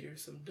triggers.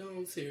 Here's some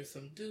don'ts. Here's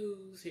some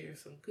do's.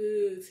 Here's some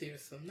goods.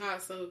 Here's some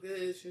not so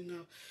goods,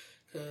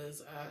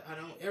 because I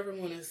don't ever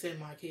want to send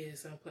my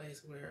kids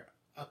someplace where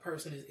a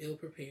person is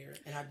ill-prepared.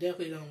 And I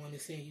definitely don't want to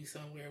send you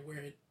somewhere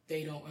where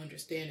they don't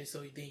understand it, so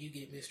then you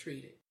get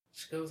mistreated.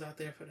 She goes out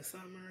there for the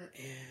summer,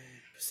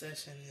 and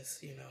recession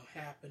is,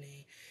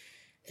 happening.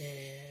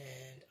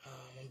 And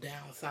I'm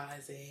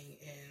downsizing,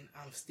 and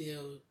I'm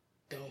still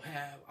don't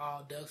have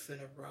all ducks in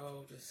a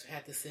row. Just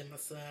had to send my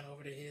son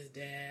over to his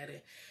dad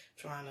and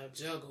trying to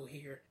juggle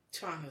here,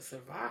 trying to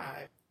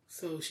survive.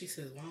 So she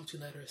says, why don't you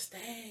let her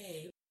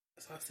stay?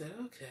 So I said,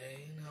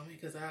 okay,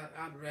 because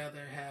I'd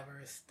rather have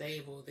her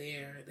stable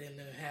there than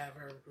to have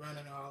her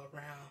running all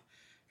around,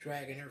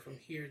 dragging her from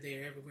here,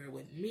 there, everywhere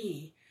with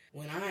me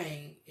when I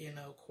ain't,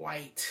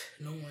 quite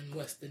knowing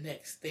what's the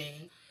next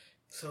thing.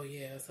 So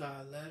so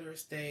I let her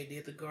stay,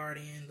 did the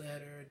guardian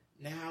letter.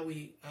 Now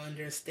we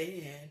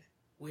understand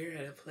we're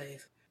at a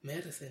place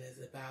medicine is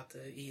about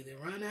to either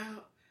run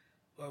out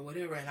or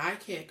whatever, and I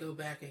can't go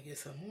back and get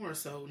some more.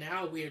 So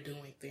now we're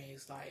doing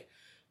things like,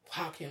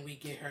 how can we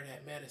get her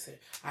that medicine?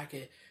 I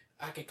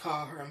could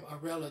call her a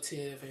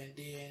relative and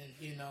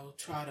then,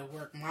 try to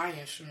work my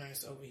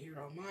insurance over here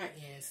on my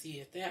end, see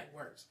if that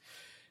works.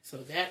 So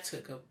that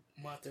took a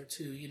month or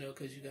two,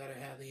 because you got to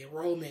have the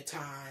enrollment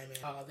time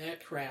and all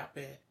that crap.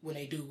 And when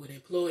they do with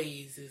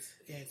employees,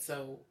 and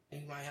so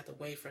you might have to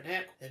wait for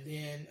that. And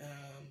then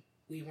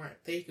we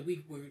weren't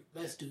thinking,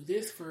 let's do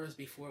this first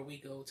before we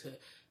go to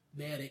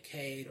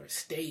Medicaid or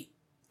state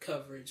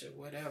coverage or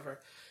whatever.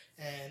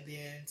 And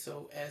then,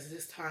 so as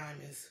this time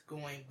is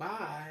going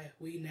by,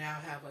 we now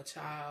have a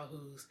child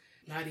who's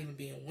not even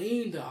being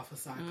weaned off of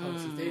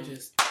psychosis. They're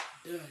just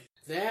done.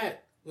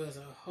 That was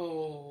a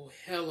whole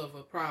hell of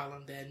a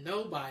problem that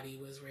nobody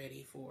was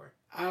ready for.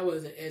 I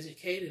wasn't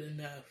educated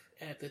enough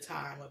at the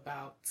time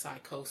about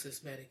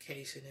psychosis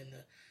medication and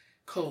the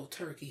cold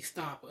turkey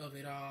stop of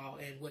it all,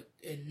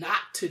 and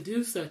not to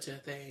do such a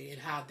thing,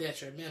 and how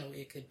detrimental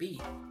it could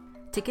be.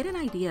 To get an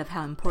idea of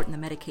how important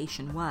the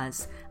medication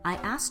was, I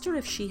asked her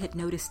if she had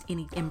noticed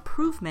any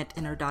improvement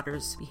in her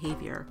daughter's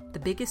behavior. The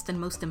biggest and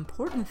most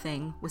important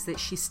thing was that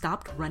she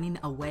stopped running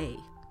away.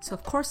 So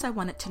of course I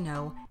wanted to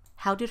know,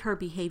 how did her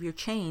behavior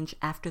change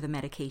after the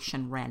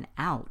medication ran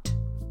out?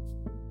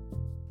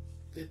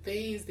 The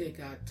things that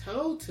got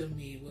told to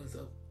me was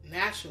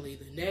naturally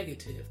the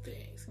negative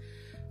things.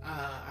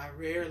 I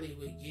rarely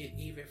would get,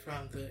 even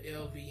from the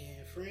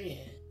LVN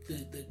friend,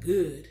 the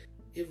good.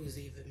 It was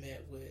either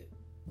met with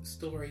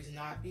stories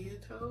not being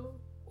told,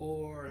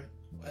 or,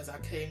 as I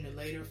came to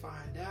later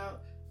find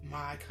out,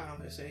 my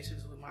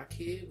conversations with my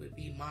kid would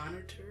be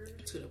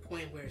monitored to the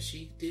point where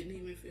she didn't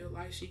even feel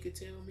like she could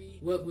tell me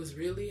what was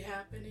really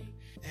happening.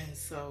 And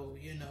so,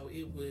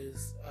 it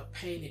was a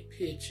painted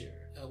picture,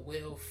 a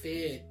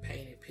well-fed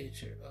painted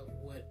picture of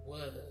what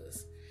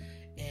was.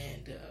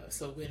 And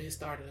so when it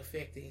started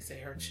affecting, say,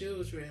 her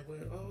children,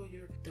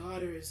 your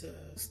daughter is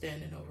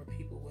standing over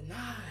people with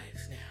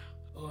knives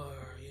now, or,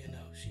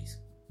 she's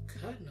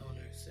cutting on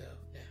herself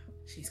now.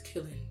 She's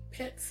killing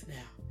pets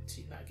now.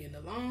 She's not getting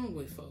along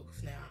with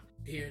folks now.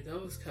 Here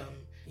those come,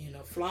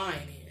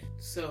 flying in.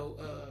 So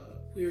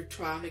we're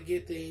trying to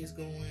get things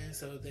going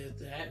so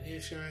that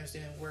insurance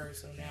didn't work.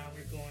 So now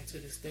we're going to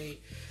the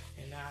state,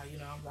 and now,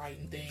 I'm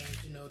writing things,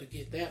 to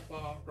get that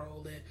ball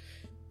rolling.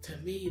 To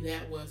me,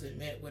 that wasn't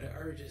met with an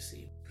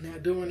urgency. Now,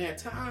 during that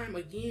time,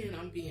 again,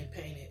 I'm being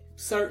painted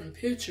certain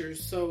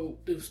pictures, so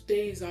the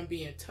things I'm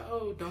being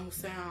told don't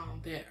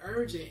sound that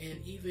urgent.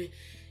 And even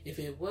if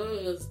it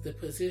was the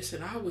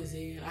position I was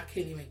in, I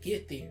couldn't even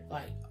get there.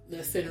 Like,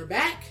 let's send her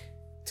back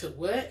to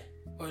what?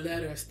 Or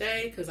let her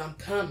stay, because I'm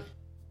coming.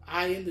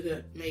 I ended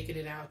up making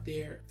it out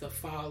there the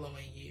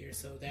following year.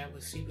 So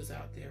she was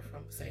out there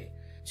from, say,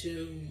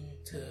 June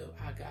till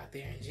I got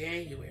there in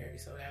January.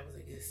 So that was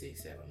a good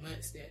 6-7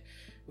 months that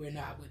we're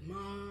not with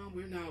mom,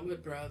 we're not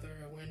with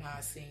brother, we're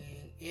not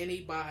seeing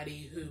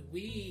anybody who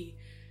we,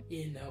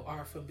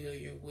 are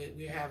familiar with.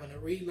 We're having to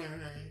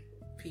relearn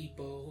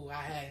people who I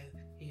hadn't,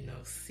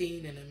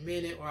 seen in a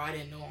minute, or I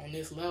didn't know on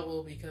this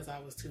level because I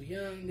was too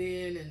young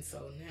then. And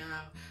so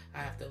now I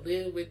have to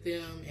live with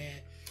them,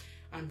 and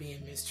I'm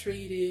being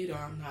mistreated, or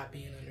I'm not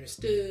being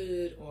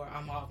understood, or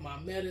I'm off my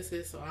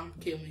medicine, so I'm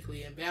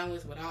chemically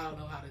imbalanced, but I don't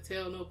know how to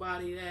tell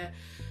nobody that.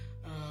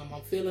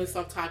 I'm feeling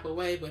some type of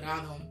way, but I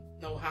don't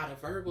know how to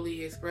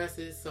verbally express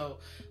it. So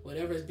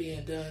whatever's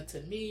being done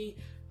to me,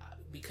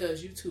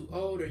 because you too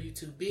old or you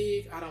too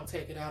big, I don't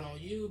take it out on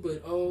you,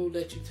 but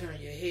let you turn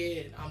your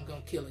head and I'm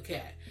going to kill a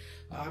cat.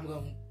 I'm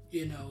going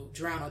to,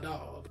 drown a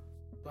dog.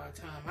 By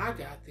the time I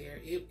got there,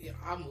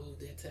 I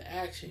moved into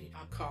action.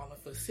 I'm calling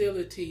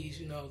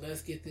facilities,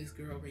 let's get this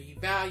girl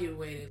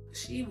reevaluated.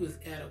 She was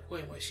at a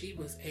point where she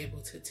was able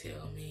to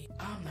tell me,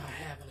 I'm not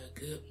having a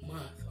good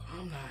month, or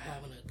I'm not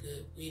having a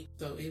good week.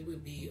 So it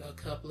would be a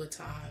couple of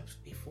times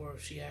before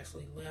she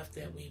actually left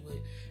that we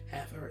would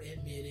have her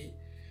admitted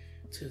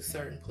to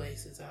certain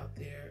places out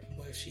there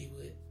where she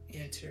would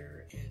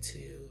enter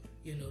into,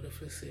 the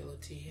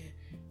facility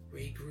and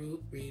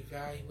regroup,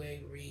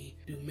 reevaluate,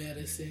 redo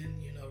medicine,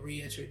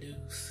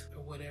 reintroduce,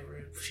 or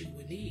whatever she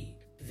would need.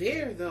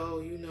 There,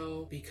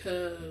 though,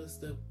 because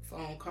the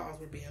phone calls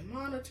were being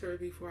monitored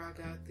before I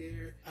got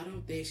there, I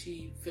don't think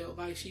she felt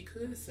like she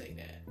could say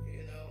that,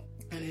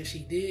 And if she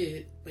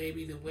did,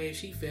 maybe the way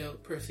she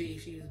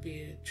perceived she was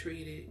being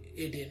treated,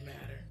 it didn't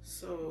matter.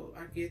 So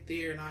I get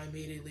there and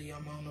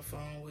I'm on the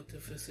phone with the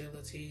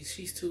facility.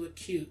 She's too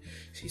acute.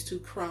 She's too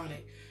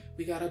chronic.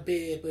 We got a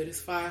bed, but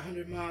it's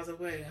 500 miles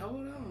away.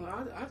 Hold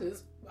on.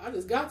 I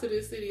just got to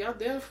this city. I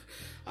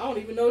don't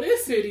even know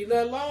this city,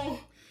 let alone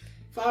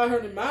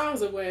 500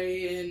 miles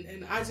away.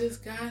 And I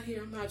just got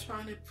here. I'm not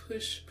trying to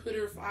put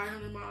her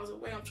 500 miles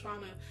away. I'm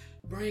trying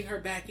to bring her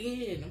back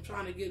in. I'm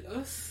trying to get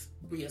us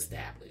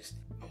reestablished.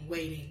 I'm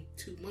waiting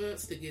 2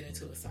 months to get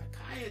into a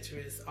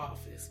psychiatrist's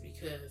office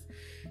because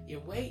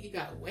you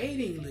got a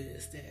waiting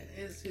list, and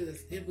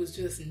it was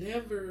just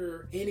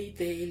never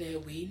anything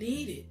that we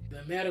needed.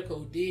 The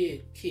medical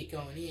did kick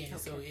on in,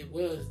 so it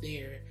was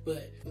there.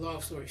 But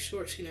long story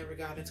short, she never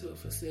got into a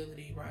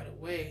facility right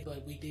away.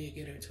 But we did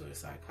get her to a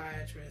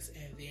psychiatrist,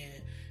 and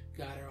then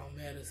got her on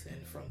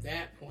medicine from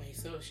that point.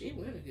 So she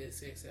went a good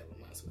 6-7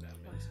 months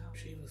without medicine.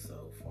 She was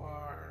so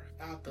far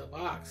out the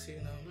box,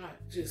 not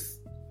just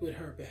with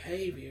her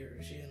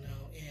behaviors, and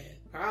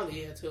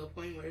probably to a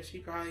point where she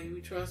probably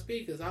would trust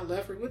me because I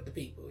left her with the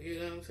people, you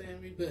know what I'm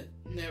saying? But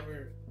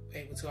never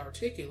able to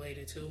articulate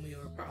it to me,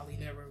 or probably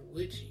never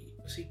would she.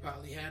 She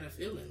probably had a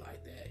feeling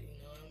like that, you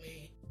know what I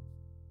mean?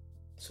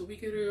 So we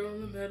get her on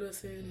the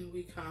medicine, and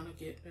we kind of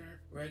get her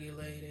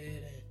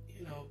regulated and,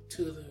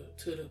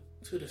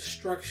 to the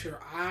structure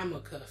I'm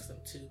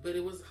accustomed to. But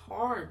it was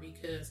hard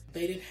because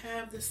they didn't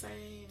have the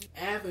same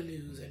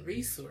avenues and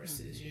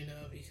resources,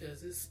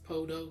 because it's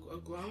Podunk,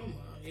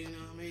 Oklahoma, you know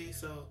what I mean?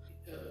 So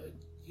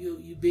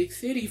you big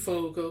city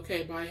folk,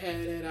 might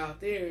have that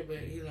out there, but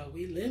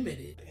we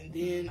limited. And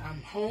then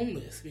I'm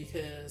homeless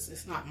because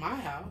it's not my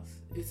house.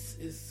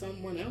 It's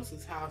someone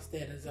else's house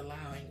that is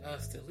allowing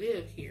us to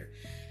live here.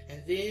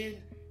 And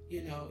then,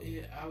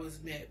 I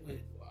was met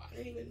with, I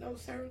didn't even know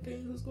certain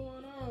things was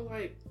going on.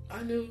 Like,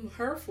 I knew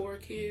her 4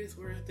 kids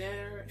were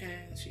there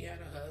and she had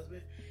a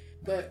husband,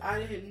 but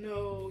I didn't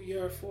know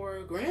your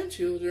 4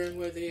 grandchildren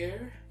were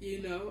there,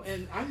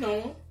 and I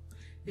know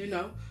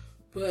them,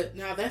 but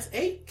now that's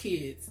 8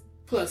 kids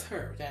plus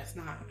her, that's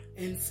 9.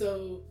 And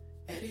so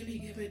at any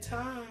given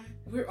time,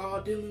 we're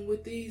all dealing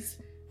with these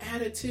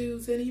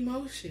attitudes and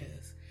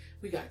emotions.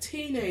 We got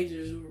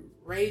teenagers,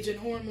 raging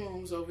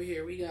hormones over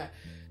here. We got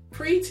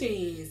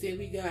preteens, and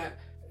we got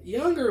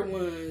younger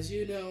ones,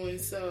 and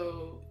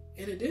so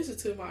in addition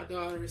to my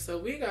daughter, so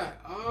we got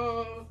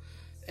all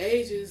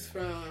ages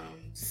from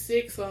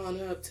 6 on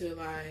up to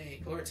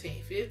like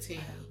 14, 15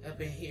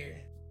 up in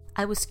here.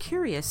 I was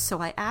curious,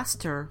 so I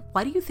asked her,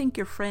 why do you think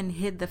your friend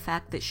hid the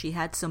fact that she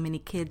had so many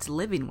kids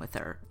living with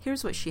her?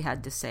 Here's what she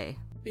had to say.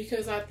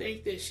 Because I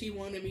think that she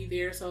wanted me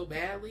there so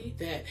badly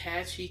that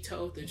had she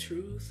told the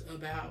truth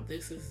about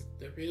this is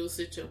the real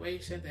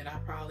situation, that I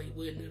probably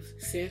wouldn't have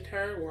sent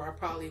her, or I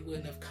probably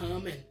wouldn't have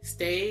come and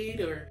stayed,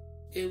 or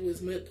it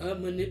was a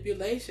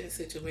manipulation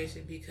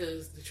situation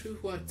because the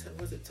truth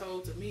wasn't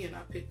told to me, and I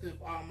picked up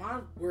all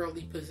my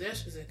worldly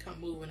possessions and come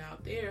moving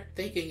out there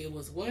thinking it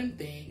was one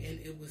thing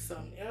and it was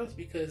something else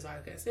because,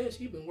 like I said,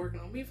 she'd been working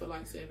on me for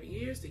like 7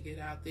 years to get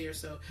out there.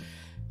 So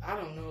I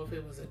don't know if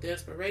it was a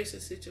desperation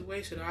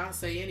situation or I'll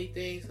say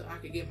anything so I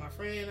could get my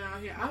friend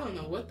out here. I don't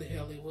know what the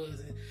hell it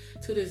was. And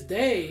to this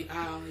day,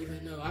 I don't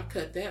even know. I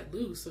cut that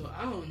loose, so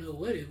I don't know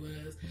what it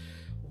was.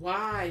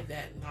 Why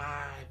that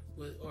lie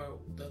was, or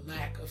the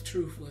lack of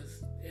truth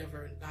was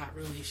ever not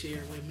really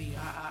shared with me.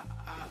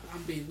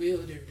 I'm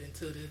bewildered and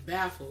to this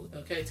baffled,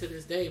 to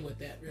this day what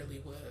that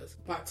really was.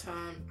 By the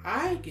time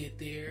I get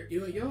there,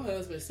 you and your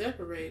husband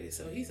separated,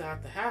 so he's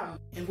out the house,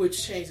 and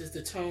which changes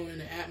the tone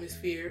and the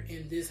atmosphere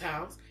in this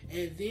house.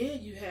 And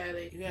then you had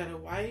a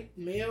white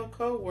male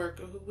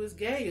co-worker who was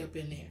gay up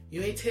in there.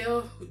 You ain't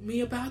tell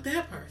me about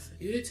that person.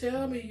 You didn't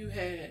tell me you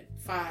had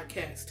 5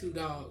 cats, 2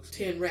 dogs,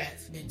 10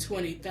 rats, and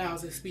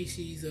 20,000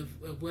 species of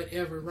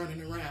whatever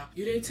running around.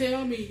 You didn't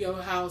tell me your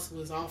house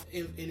was off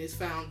in its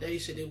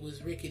foundation. It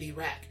was rickety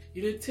rack.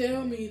 You didn't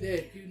tell me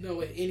that,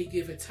 at any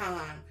given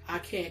time, I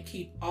can't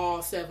keep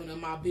all 7 of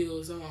my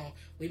bills on.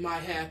 We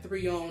might have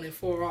 3 on and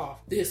 4 off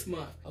this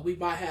month. Or we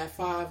might have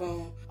 5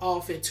 on,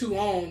 off, and 2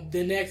 on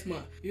the next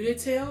month. You didn't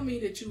tell me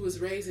that you was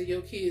raising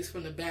your kids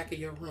from the back of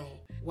your room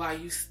while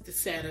you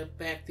sat up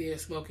back there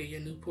smoking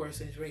your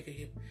Newports and drinking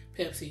your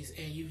Pepsis,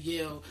 and you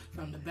yelled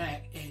from the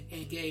back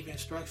and gave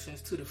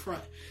instructions to the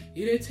front.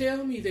 You didn't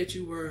tell me that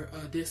you were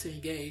a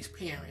disengaged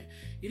parent.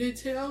 You didn't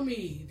tell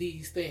me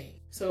these things.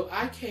 So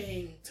I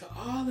came to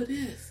all of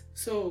this.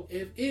 So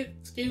if it,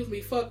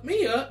 fucked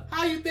me up,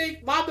 how you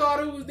think my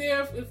daughter was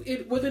there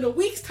within a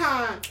week's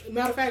time?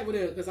 Matter of fact,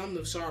 because I'm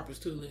the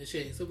sharpest tool in the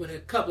shed. So within a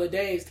couple of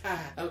days'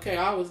 time, I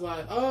was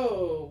like,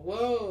 oh,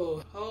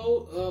 whoa,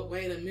 hold up,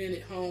 wait a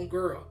minute, home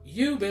girl.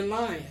 You been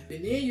lying.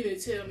 And then you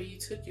didn't tell me you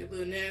took your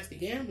little nasty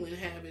gambling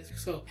habits.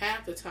 So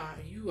half the time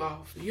you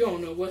off. You don't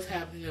know what's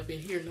happening up in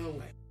here no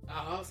way.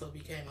 I also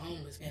became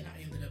homeless, and I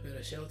ended up at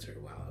a shelter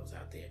while I was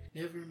out there.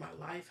 Never in my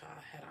life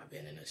had I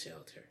been in a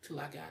shelter till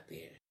I got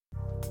there.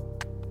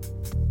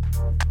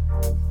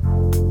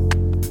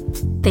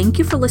 Thank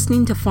you for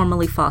listening to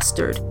Formally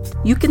Fostered.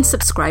 You can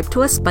subscribe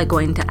to us by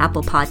going to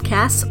Apple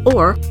Podcasts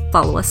or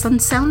follow us on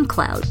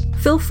SoundCloud.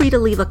 Feel free to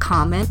leave a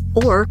comment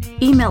or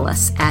email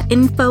us at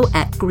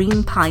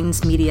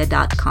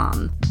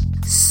info@greenpinesmedia.com.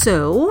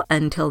 So,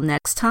 until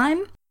next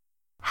time,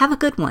 have a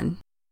good one.